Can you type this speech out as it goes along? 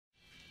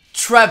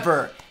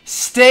Trevor,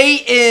 stay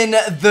in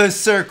the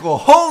circle.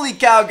 Holy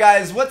cow,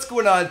 guys. What's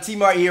going on?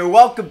 T-Mart here.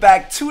 Welcome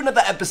back to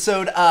another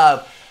episode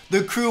of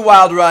the Crew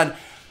Wild Run.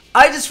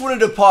 I just wanted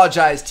to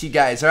apologize to you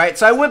guys, alright?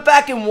 So I went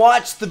back and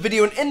watched the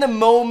video, and in the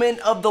moment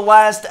of the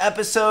last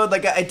episode,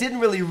 like, I didn't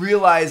really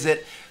realize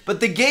it,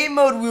 but the game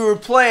mode we were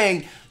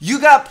playing,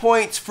 you got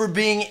points for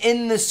being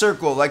in the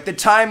circle, like the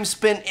time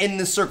spent in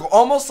the circle,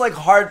 almost like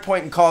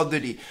Hardpoint in Call of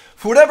Duty.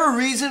 For whatever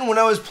reason, when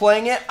I was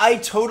playing it, I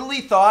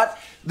totally thought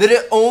that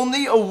it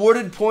only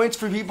awarded points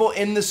for people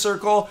in the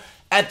circle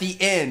at the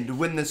end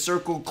when the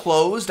circle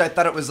closed. I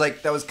thought it was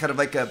like, that was kind of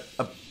like a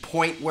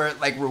point where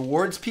it like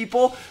rewards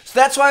people. So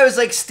that's why I was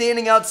like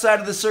standing outside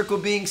of the circle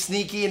being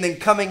sneaky and then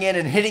coming in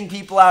and hitting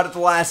people out at the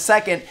last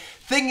second,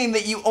 thinking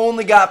that you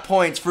only got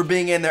points for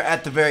being in there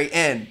at the very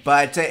end.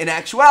 But in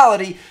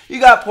actuality,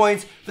 you got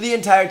points for the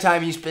entire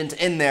time you spent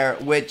in there,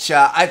 which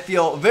I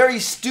feel very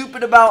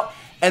stupid about.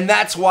 And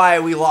that's why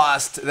we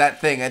lost that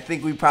thing. I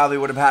think we probably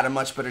would have had a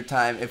much better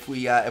time if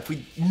we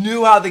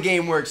knew how the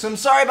game works. So I'm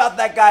sorry about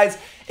that, guys.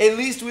 At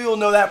least we will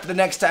know that for the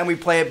next time we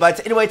play it.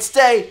 But anyway,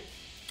 today,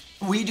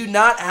 we do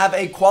not have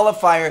a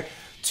qualifier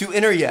to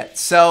enter yet.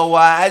 So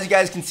as you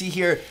guys can see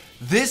here,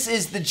 this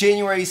is the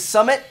January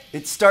Summit.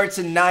 It starts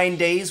in 9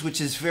 days, which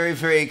is very,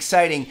 very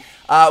exciting.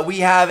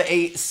 We have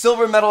a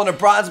silver medal and a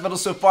bronze medal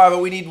so far, but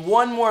we need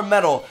one more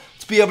medal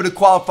to be able to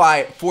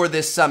qualify for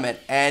this summit.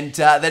 And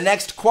the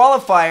next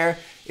qualifier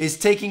is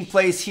taking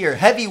place here.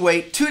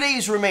 Heavyweight, 2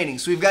 days remaining.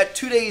 So we've got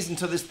 2 days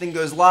until this thing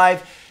goes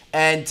live.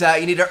 And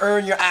you need to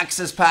earn your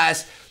access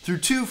pass through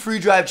 2 free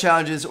drive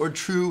challenges or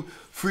true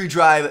free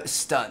drive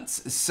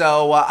stunts.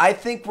 So I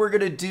think we're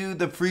going to do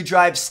the free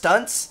drive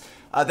stunts.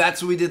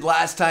 That's what we did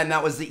last time.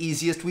 That was the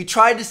easiest. We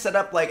tried to set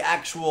up like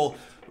actual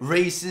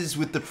races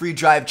with the free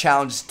drive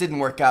challenges. Didn't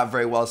work out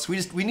very well. So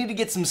we need to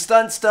get some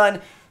stunts done.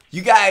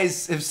 You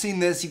guys have seen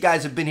this. You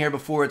guys have been here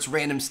before. It's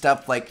random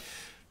stuff like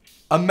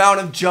amount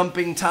of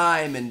jumping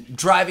time and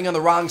driving on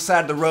the wrong side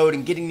of the road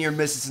and getting near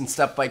misses and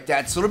stuff like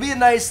that. So it'll be a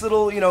nice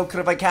little, you know, kind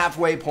of like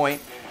halfway point.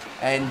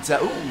 And,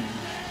 ooh,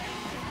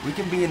 we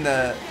can be in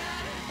the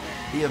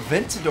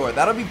Aventador.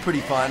 That'll be pretty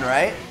fun,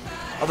 right?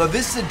 Although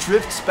this is a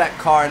drift spec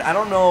car, and I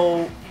don't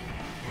know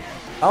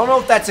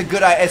if that's a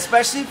good idea,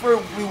 especially if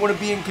we want to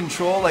be in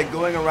control, like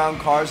going around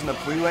cars in the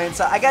freeway and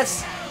stuff. I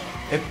guess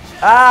if,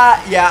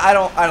 yeah, I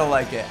don't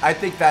like it. I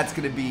think that's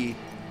going to be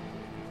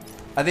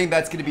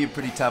a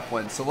pretty tough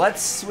one. So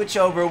let's switch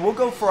over. We'll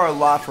go for our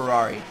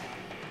LaFerrari.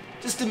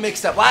 Just to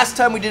mix up. Last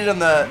time we did it on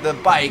the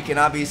bike, and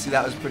obviously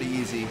that was pretty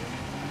easy.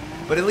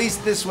 But at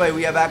least this way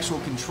we have actual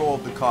control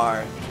of the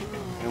car,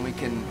 and we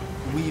can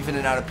weave in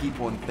and out of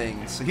people and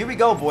things. So here we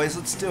go, boys.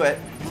 Let's do it.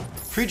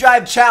 Free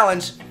drive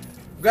challenge.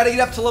 We've got to get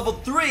up to level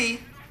 3.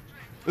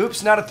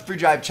 Oops, not a free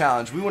drive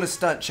challenge. We want a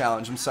stunt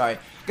challenge. I'm sorry.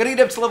 Got to get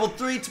up to level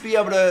 3 to be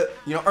able to,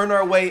 you know, earn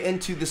our way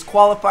into this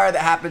qualifier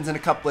that happens in a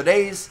couple of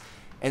days.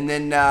 And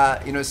then,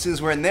 you know, as soon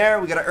as we're in there,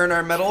 we got to earn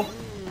our medal.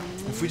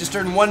 If we just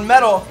earn 1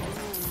 medal,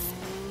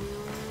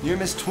 near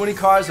miss 20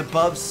 cars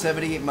above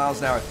 78 miles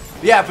an hour.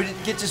 But yeah, if we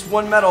get just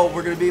 1 medal,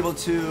 we're going to be able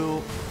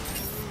to,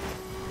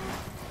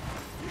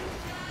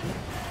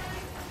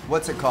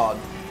 what's it called?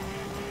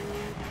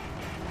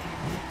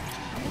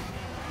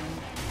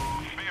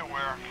 Be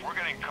aware, we're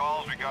getting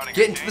calls regarding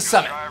get into the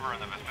summit. Driver in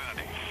the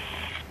vicinity.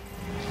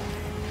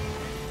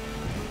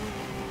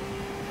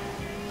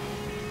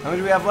 How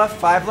many do we have left?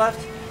 5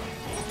 left?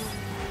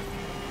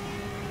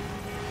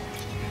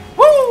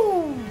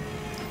 Woo!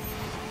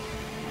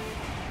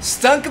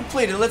 Stunt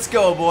completed. Let's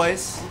go,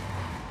 boys.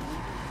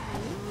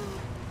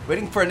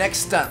 Waiting for our next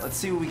stunt. Let's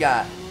see what we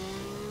got.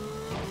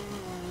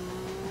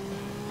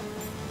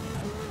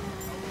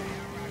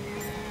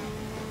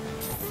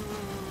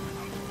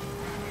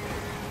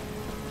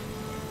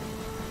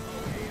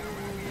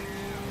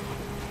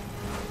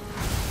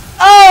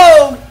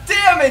 Oh,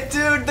 damn it,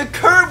 dude. The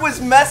curb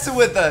was messing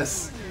with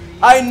us.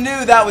 I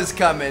knew that was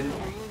coming.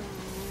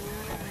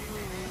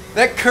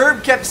 That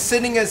curb kept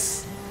sending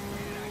us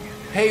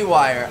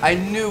haywire. I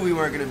knew we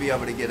weren't going to be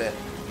able to get it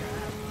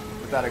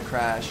without a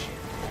crash.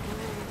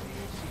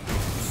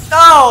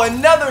 Oh,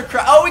 another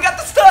crash. Oh, we got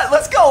the stunt.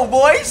 Let's go,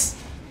 boys.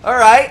 All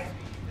right.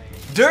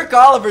 Dirk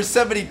Oliver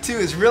 72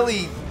 is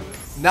really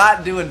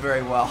not doing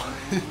very well.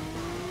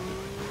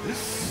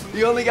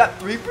 He only got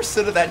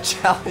 3% of that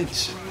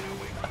challenge.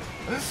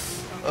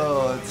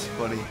 Oh, that's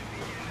funny.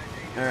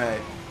 All right.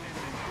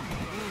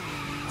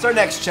 What's our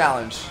next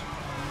challenge?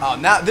 Oh,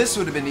 now this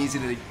would have been easy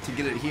to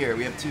get it here.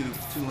 We have two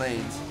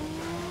lanes.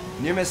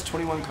 Near miss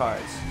 21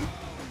 cars.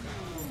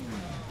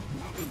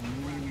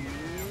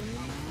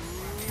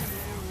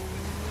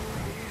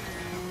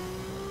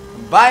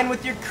 Combine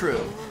with your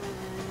crew.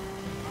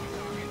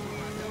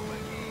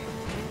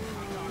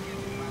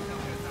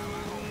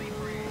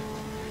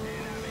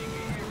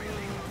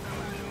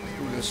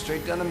 We'll go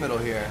straight down the middle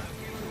here.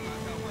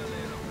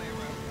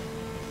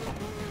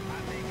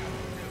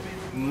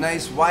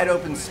 Nice wide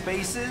open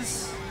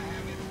spaces.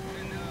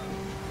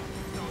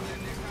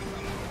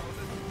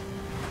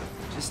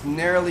 Just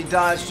narrowly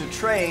dodged a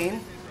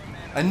train.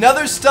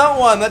 Another stunt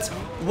one.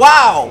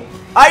 Wow.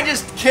 I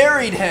just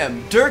carried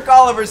him. Dirk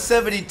Oliver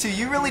 72.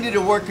 You really need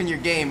to work on your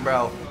game,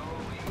 bro.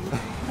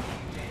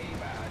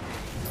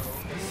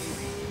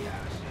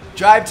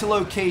 Drive to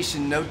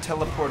location. No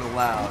teleport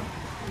allowed.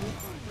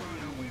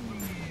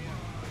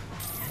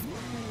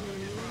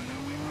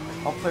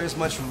 All players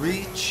must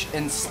reach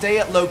and stay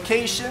at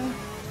location.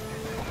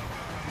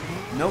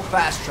 No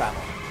fast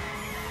travel.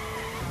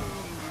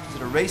 Is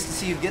it a race to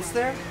see who gets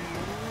there?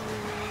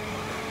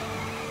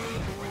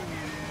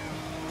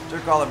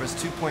 Dirk Oliver's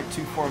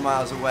 2.24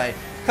 miles away.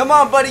 Come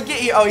on, buddy,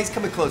 get here. Oh, he's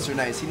coming closer.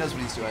 Nice. He knows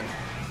what he's doing.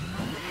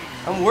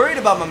 I'm worried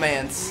about my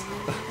mans.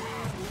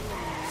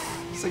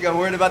 Looks like I'm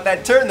worried about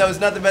that turn, though. It's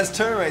not the best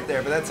turn right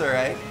there, but that's all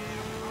right.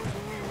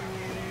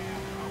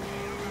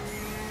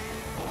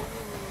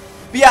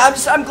 But yeah,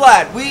 I'm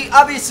glad. We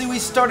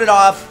started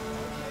off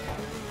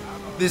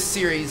this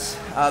series,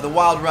 the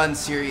Wild Run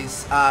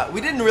series.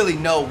 We didn't really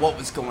know what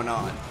was going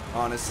on,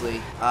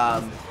 honestly.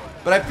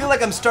 But I feel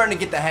like I'm starting to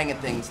get the hang of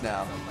things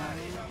now.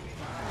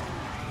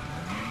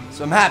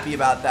 So I'm happy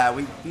about that.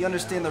 We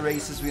understand the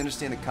races, we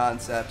understand the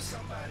concepts.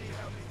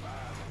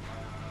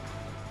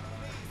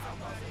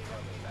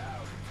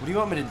 What do you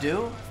want me to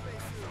do?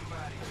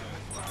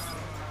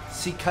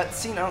 See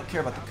cutscene? I don't care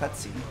about the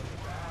cutscene.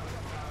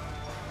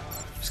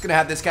 Just gonna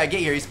have this guy get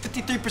here. He's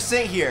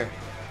 53% here.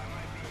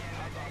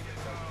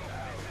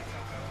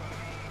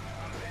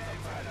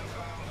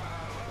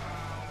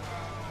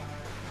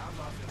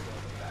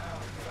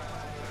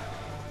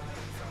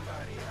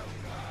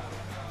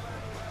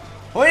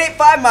 Only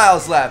 5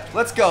 miles left.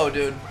 Let's go,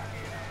 dude.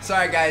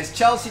 Sorry, guys.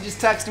 Chelsea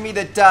just texted me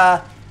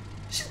that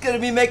she's gonna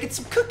be making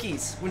some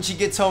cookies when she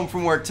gets home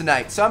from work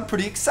tonight. So I'm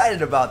pretty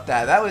excited about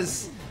that. That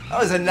was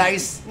a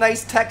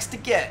nice text to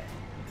get.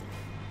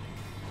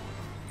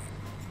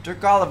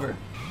 Dirk Oliver,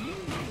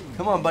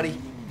 come on, buddy.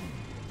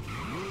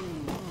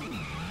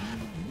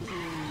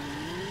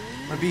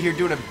 I'll be here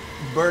doing a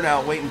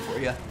burnout waiting for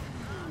you.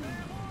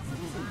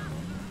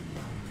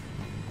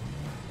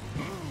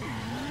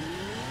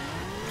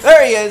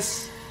 There he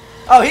is.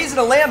 Oh, he's in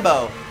a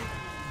Lambo.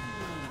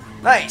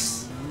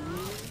 Nice.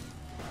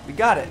 We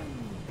got it.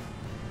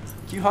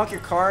 Can you honk your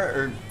car?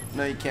 Or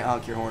no, you can't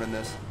honk your horn in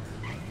this.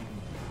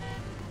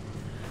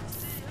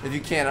 If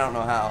you can, I don't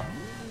know how.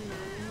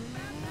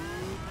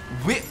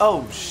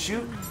 Oh,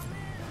 shoot.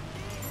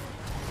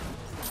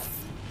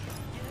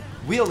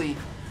 Wheelie.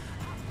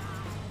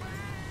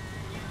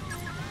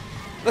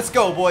 Let's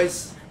go,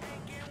 boys.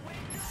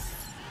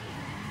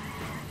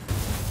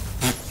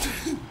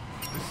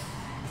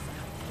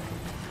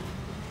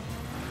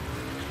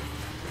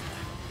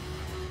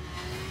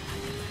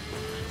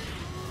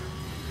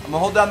 I'm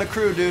gonna hold down the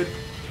crew, dude.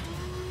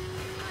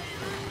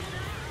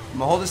 I'm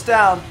gonna hold us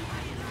down.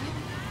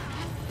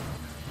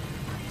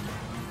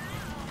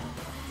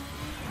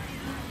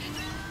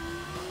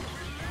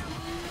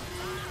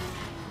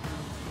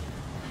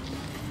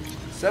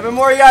 Seven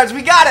more yards.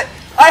 We got it.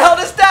 I held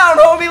us down,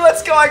 homie.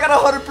 Let's go. I got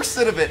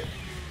 100% of it.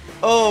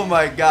 Oh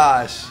my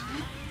gosh.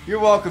 You're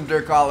welcome,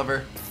 Dirk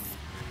Oliver.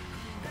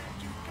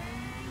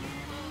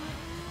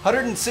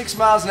 106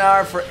 miles an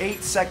hour for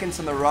 8 seconds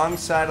on the wrong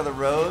side of the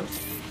road.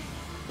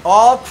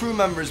 All crew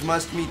members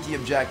must meet the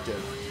objective.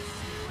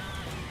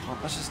 Well,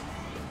 let's just...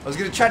 I was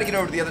going to try to get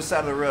over to the other side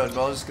of the road,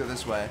 but I'll just go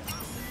this way.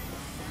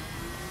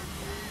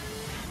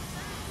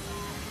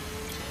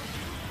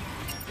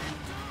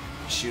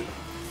 Shoot.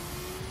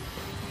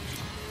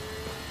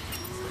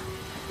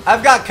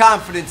 I've got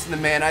confidence in the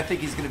man. I think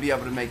he's going to be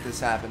able to make this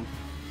happen.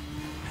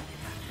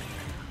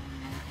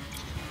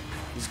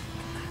 He's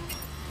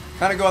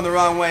kind of going the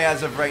wrong way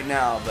as of right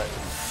now, but...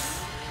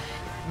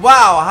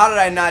 Wow, how did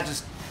I not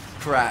just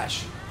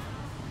crash?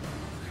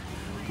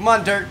 Come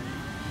on, Dirk.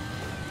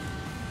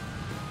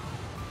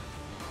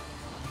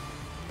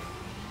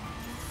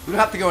 We don't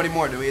have to go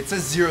anymore, do we? It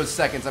says 0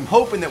 seconds. I'm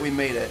hoping that we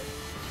made it.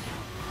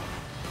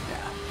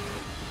 Yeah.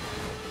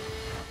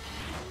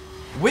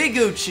 We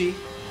Gucci.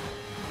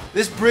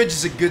 This bridge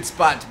is a good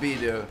spot to be,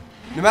 dude.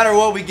 No matter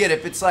what we get,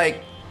 if it's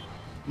like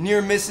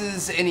near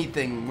misses,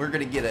 anything, we're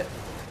gonna get it.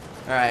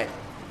 Alright.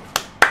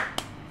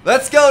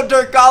 Let's go,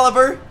 Dirk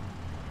Oliver.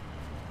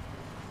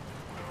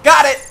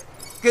 Got it!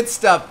 Good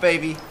stuff,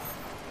 baby.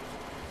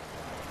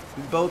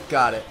 We both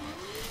got it.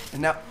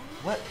 And now,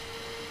 what?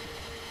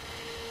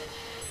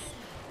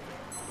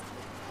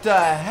 The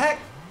heck?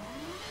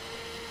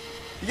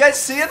 You guys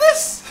seeing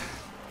this?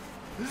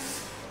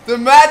 The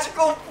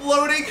magical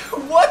floating,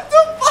 what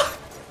the fuck?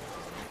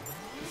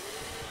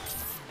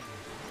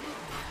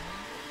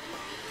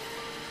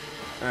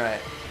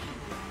 Alright.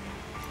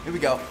 Here we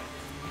go.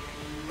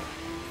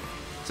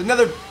 It's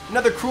another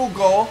cruel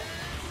goal.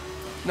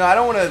 No, I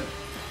don't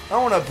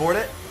wanna abort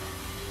it.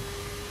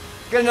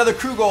 Got another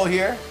crew goal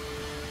here.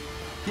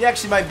 He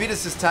actually might beat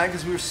us this time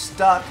because we were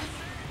stuck.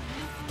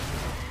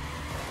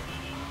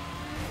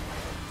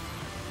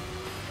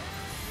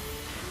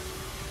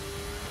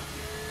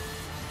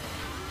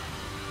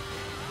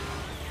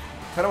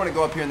 Kinda wanna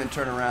go up here and then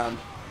turn around.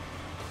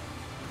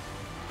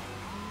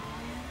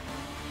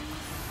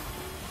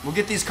 We'll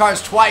get these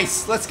cars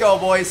twice. Let's go,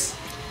 boys.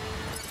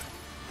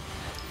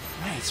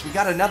 Nice. Nice. We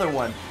got another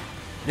one.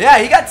 Yeah,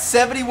 he got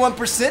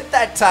 71%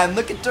 that time.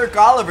 Look at Dirk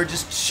Oliver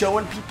just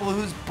showing people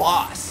who's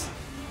boss.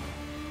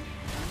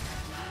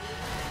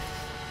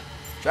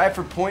 Drive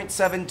for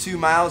 0.72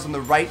 miles on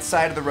the right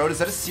side of the road. Is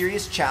that a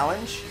serious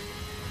challenge?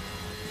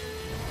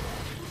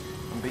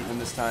 I'm beating him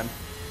this time.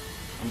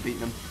 I'm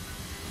beating him.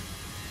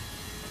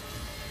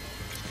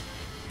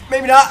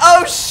 Maybe not.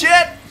 Oh,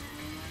 shit!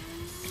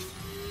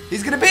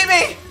 He's gonna beat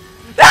me!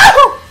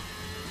 No!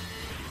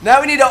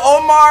 Now we need an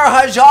Omar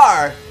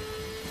Hajar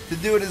to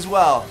do it as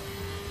well.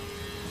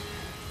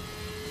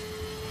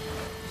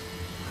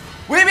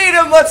 We beat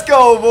him! Let's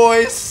go,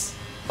 boys!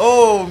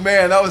 Oh,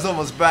 man, that was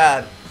almost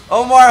bad.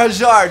 Omar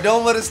Hajar,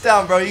 don't let us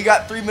down, bro. You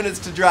got 3 minutes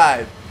to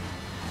drive.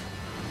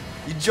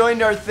 You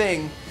joined our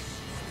thing.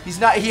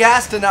 He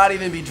has to not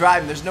even be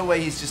driving. There's no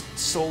way he's just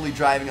solely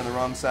driving on the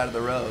wrong side of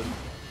the road.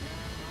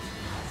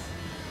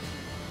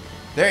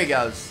 There he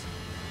goes.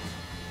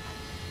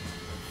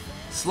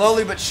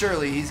 Slowly but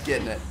surely, he's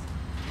getting it.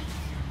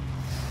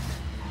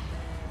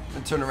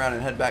 And turn around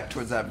and head back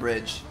towards that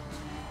bridge.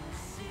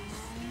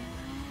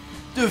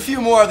 Do a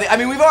few more of the. I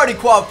mean, we've already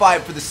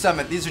qualified for the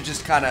summit. These are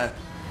just kind of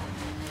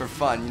for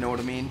fun, you know what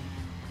I mean?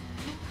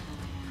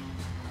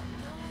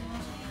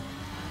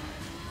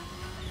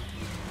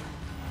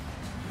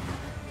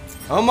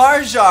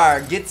 Omar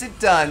Jar gets it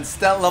done.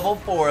 Stunt level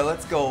 4.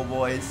 Let's go,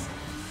 boys.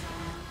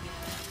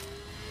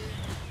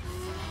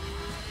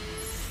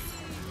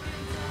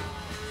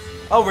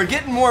 Oh, we're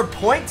getting more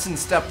points and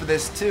stuff for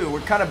this too. We're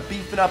kind of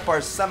beefing up our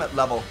summit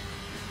level.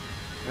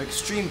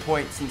 Extreme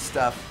points and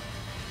stuff.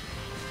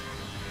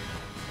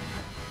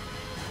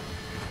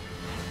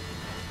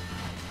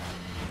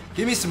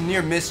 Give me some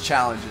near miss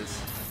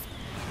challenges.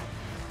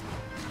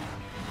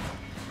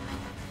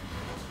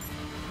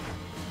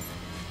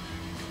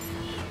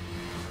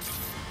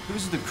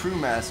 Who's the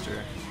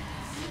crewmaster?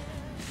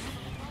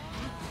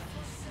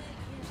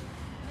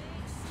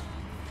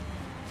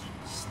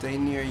 Stay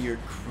near your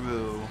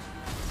crew.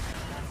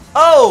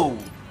 Oh!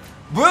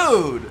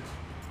 Rude!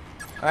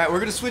 Alright, we're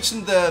gonna switch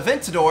into the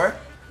Aventador,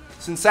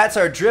 since that's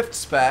our drift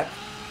spec.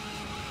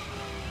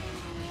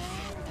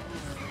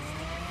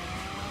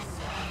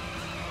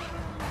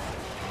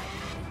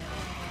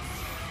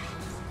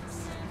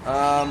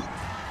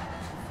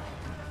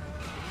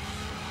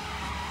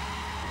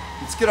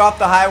 Let's get off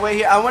the highway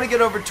here. I want to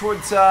get over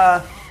towards,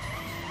 Am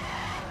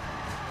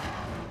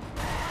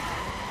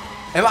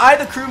I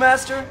the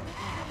crewmaster?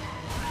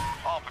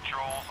 All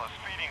patrols, a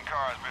speeding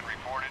car has been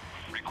reported.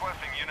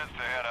 Requesting units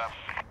to head up.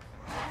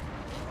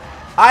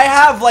 I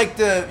have, like,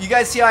 you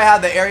guys see how I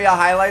have the area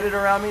highlighted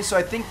around me? So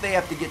I think they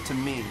have to get to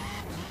me.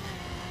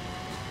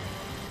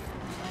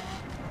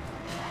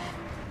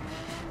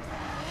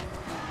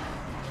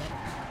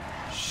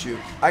 Shoot.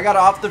 I got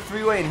off the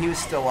freeway and he was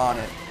still on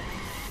it.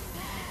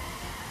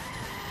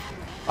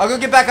 I'll go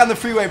get back on the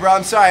freeway, bro.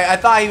 I'm sorry. I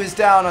thought he was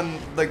down on,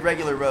 like,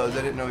 regular roads.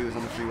 I didn't know he was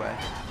on the freeway.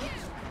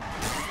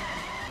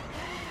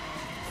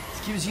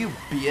 Excuse you,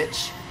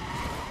 bitch.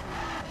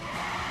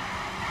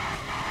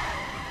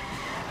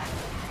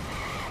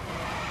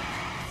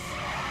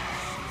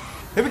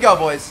 Here we go,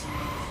 boys.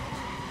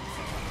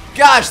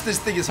 Gosh, this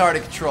thing is hard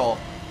to control.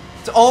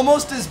 It's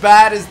almost as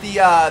bad as the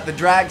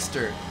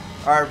dragster,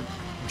 our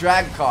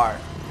drag car.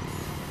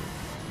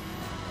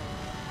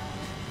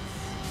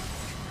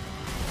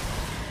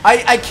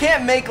 I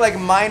can't make like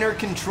minor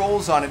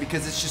controls on it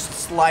because it's just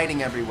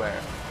sliding everywhere.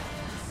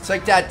 It's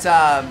like that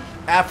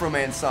Afro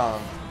Man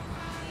song.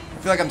 I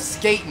feel like I'm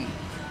skating.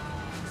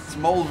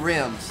 Some old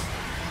rims.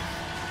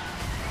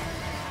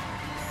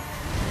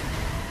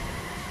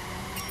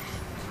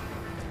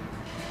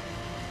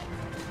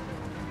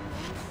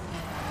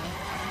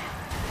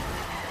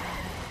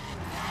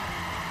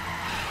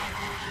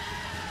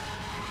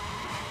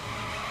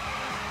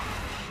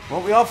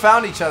 Well, we all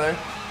found each other.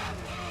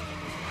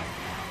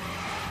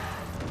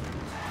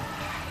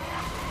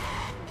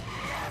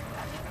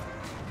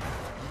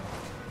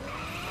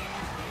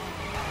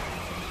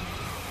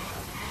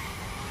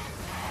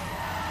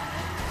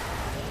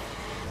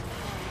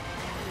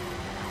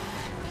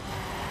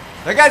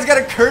 That guy's got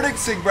a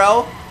Koenigsegg,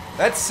 bro.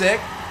 That's sick.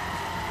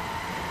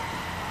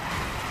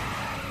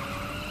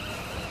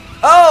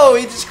 Oh,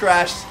 he just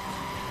crashed.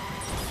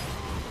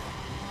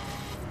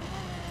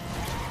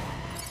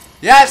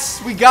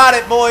 Yes, we got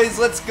it, boys.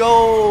 Let's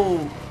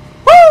go.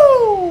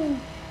 Woo!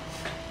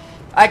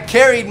 I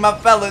carried my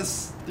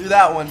fellas through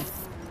that one.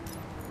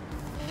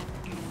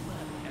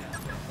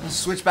 Let's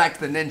switch back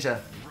to the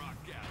Ninja.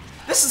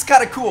 This is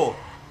kind of cool.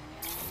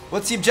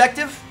 What's the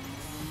objective?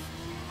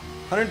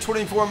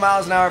 124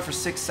 miles an hour for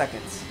 6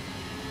 seconds.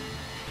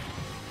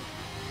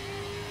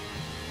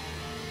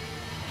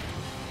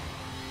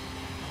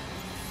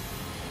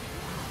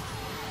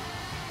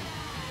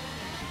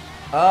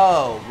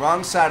 Oh,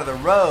 wrong side of the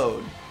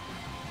road.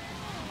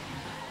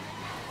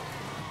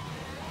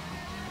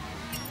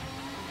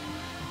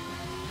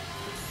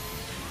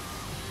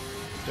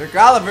 Dirk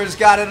Oliver's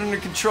got it under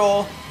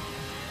control.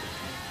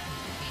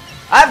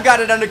 I've got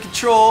it under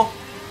control.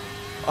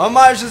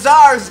 Omar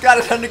Shazar's got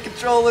it under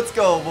control. Let's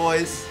go,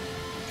 boys.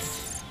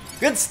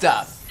 Good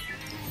stuff.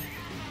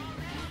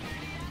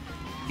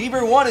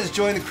 Heber1 has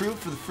joined the crew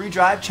for the free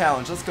drive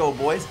challenge. Let's go,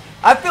 boys.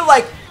 I feel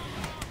like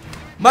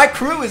my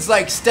crew is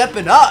like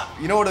stepping up.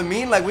 You know what I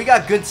mean? Like we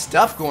got good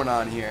stuff going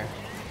on here.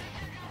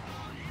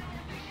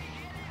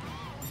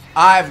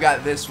 I've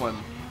got this one.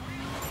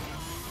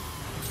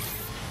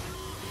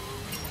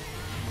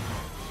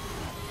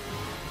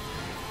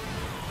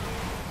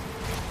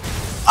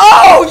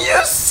 Oh,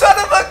 you son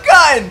of a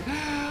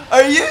gun!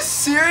 Are you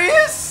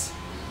serious?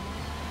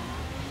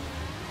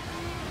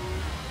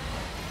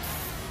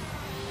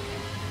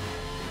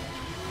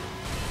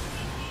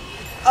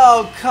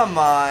 Oh, come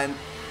on.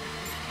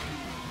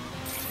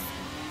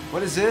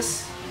 What is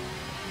this?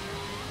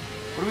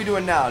 What are we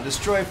doing now?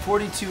 Destroy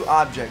 42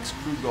 objects.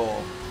 Crew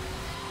goal.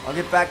 I'll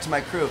get back to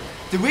my crew.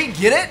 Did we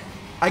get it?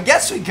 I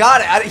guess we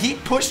got it. He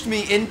pushed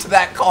me into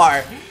that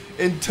car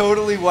and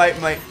totally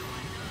wiped my...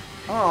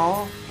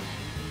 Oh.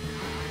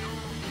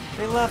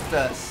 They left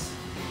us.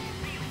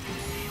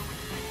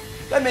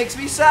 That makes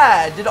me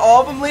sad. Did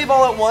all of them leave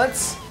all at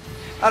once?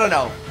 I don't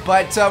know.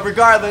 But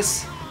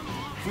regardless,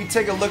 if we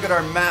take a look at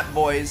our map,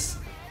 boys,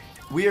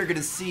 we are going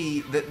to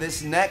see that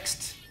this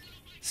next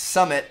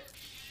summit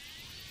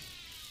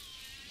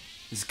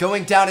is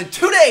going down in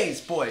 2 days,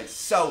 boys.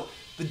 So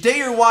the day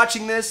you're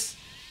watching this,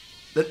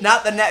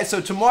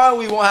 so tomorrow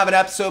we won't have an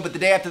episode, but the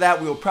day after that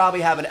we will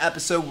probably have an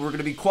episode. We're going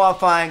to be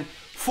qualifying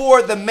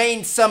for the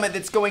main summit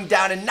that's going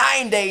down in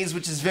 9 days,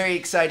 which is very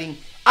exciting.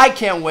 I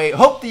can't wait.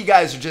 Hope that you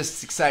guys are just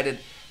as excited.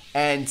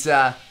 And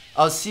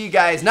I'll see you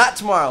guys not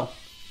tomorrow,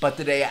 but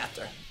the day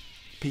after.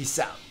 Peace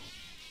out.